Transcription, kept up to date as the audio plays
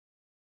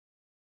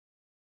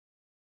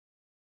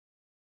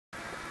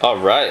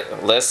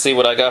Alright, let's see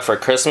what I got for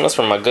Christmas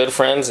from my good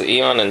friends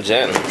Eon and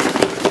Jen.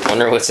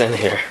 Wonder what's in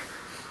here.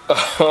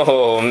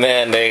 Oh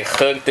man, they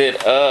hooked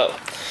it up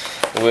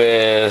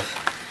with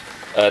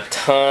a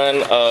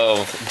ton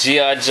of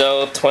G.I.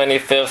 Joe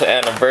 25th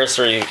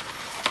anniversary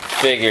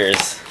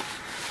figures.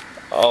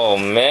 Oh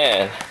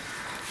man.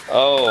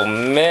 Oh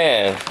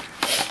man.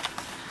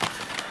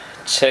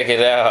 Check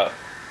it out.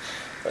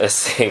 Let's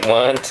see,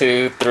 1,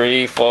 2,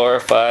 3, 4,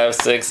 5,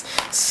 6,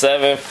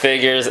 7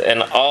 figures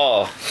in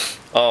all.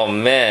 Oh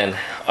man,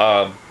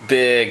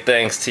 big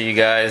thanks to you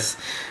guys.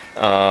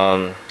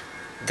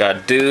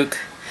 Got Duke,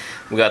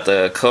 we got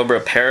the Cobra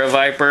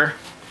Paraviper,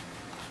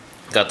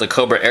 got the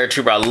Cobra Air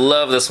Trooper. I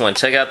love this one.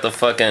 Check out the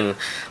fucking,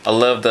 I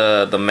love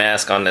the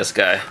mask on this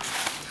guy.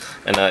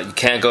 And you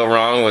can't go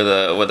wrong with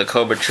a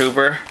Cobra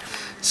Trooper.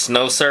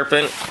 Snow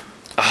Serpent.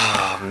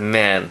 Oh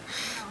man,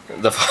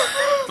 the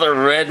the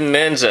Red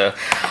Ninja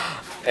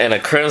and a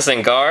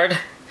Crimson Guard.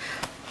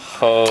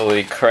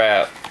 Holy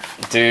crap,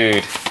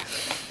 dude.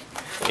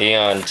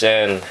 Eon,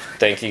 Jen,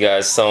 thank you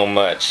guys so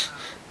much.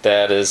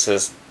 That is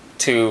just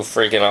too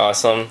freaking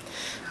awesome.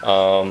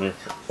 Oh,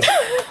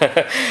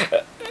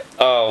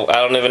 I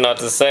don't even know what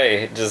to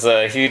say. Just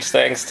a huge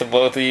thanks to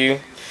both of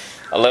you.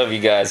 I love you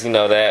guys, you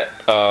know that.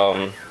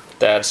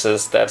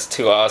 That's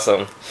too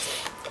awesome.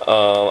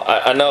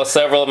 I know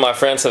several of my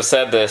friends have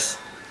said this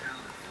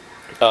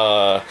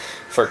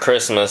for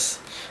Christmas,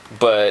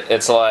 but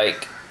it's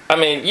like, I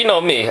mean, you know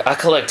me, I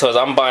collect toys.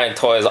 I'm buying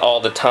toys all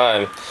the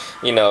time.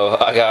 You know,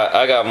 I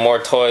got more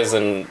toys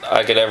than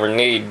I could ever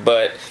need,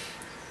 but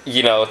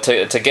you know,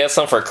 to get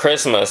some for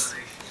Christmas,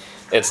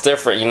 it's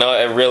different. You know,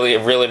 it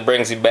really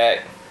brings you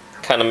back,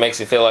 kind of makes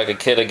you feel like a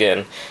kid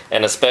again.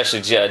 And especially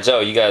G.I.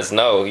 Joe. You guys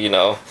know, you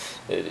know,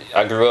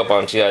 I grew up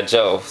on G.I.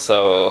 Joe,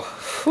 so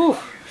whew,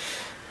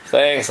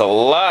 thanks a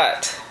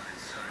lot.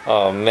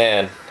 Oh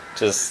man,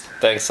 just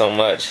thanks so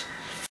much.